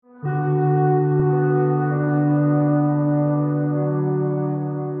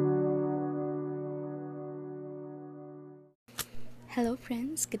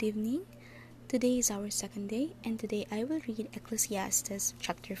friends, good evening. Today is our second day, and today I will read Ecclesiastes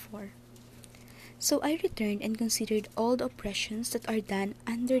chapter 4. So I returned and considered all the oppressions that are done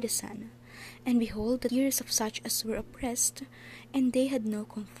under the sun, and behold, the years of such as were oppressed, and they had no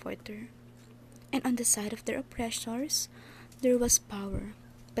comforter. And on the side of their oppressors there was power,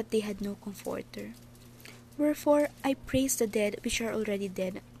 but they had no comforter. Wherefore I praise the dead which are already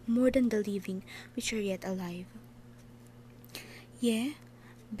dead more than the living which are yet alive. Yea,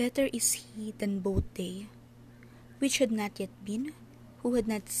 better is he than both they, which had not yet been, who had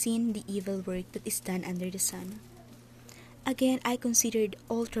not seen the evil work that is done under the sun. Again I considered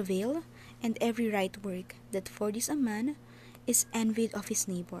all travail, and every right work, that for this a man is envied of his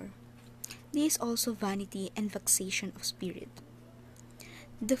neighbor. This is also vanity and vexation of spirit.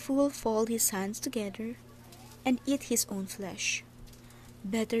 The fool fold his hands together, and eat his own flesh.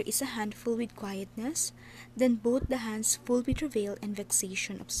 Better is a handful with quietness than both the hands full with travail and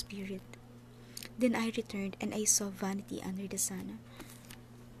vexation of spirit. Then I returned, and I saw vanity under the sun.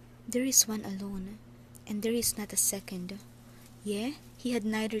 There is one alone, and there is not a second. Yea, he had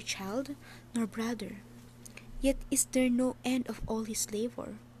neither child nor brother. Yet is there no end of all his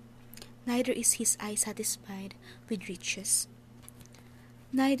labor. Neither is his eye satisfied with riches.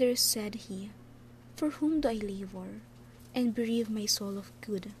 Neither said he, For whom do I labor, and bereave my soul of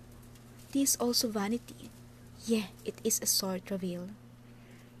good? This also vanity, yea, it is a sore travail.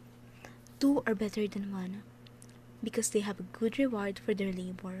 Two are better than one, because they have a good reward for their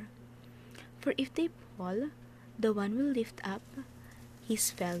labor. For if they fall, the one will lift up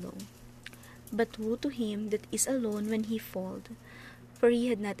his fellow. But woe to him that is alone when he falleth, for he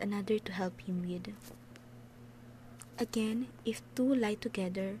had not another to help him with. Again, if two lie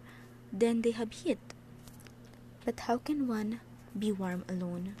together, then they have heat. But how can one be warm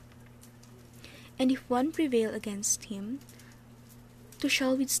alone? And if one prevail against him, two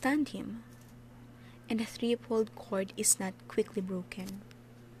shall withstand him, and a threefold cord is not quickly broken.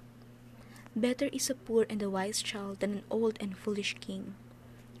 Better is a poor and a wise child than an old and foolish king,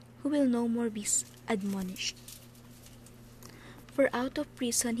 who will no more be admonished. For out of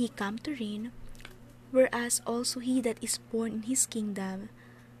prison he come to reign, whereas also he that is born in his kingdom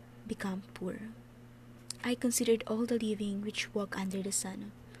become poor. I considered all the living which walk under the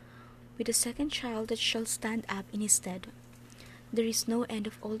sun, with a second child that shall stand up in his stead. There is no end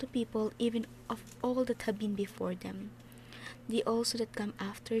of all the people, even of all that have been before them. They also that come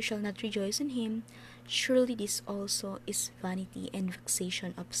after shall not rejoice in him. Surely this also is vanity and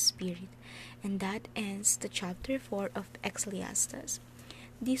vexation of spirit. And that ends the chapter 4 of Ecclesiastes.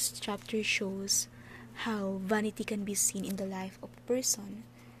 This chapter shows how vanity can be seen in the life of a person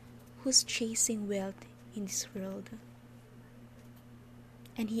who's chasing wealth in this world.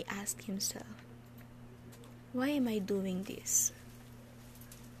 And he asked himself, why am I doing this?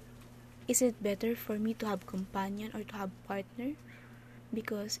 Is it better for me to have companion or to have partner?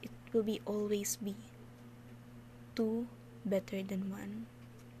 Because it will be always be two better than one.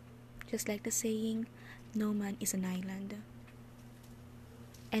 Just like the saying, no man is an island.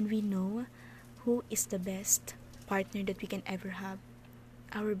 And we know who is the best partner that we can ever have.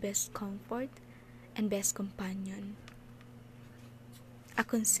 Our best comfort and best companion. A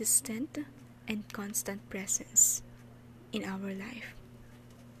consistent and constant presence in our life.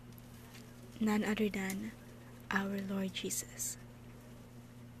 None other than our Lord Jesus.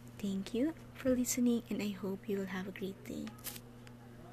 Thank you for listening, and I hope you will have a great day.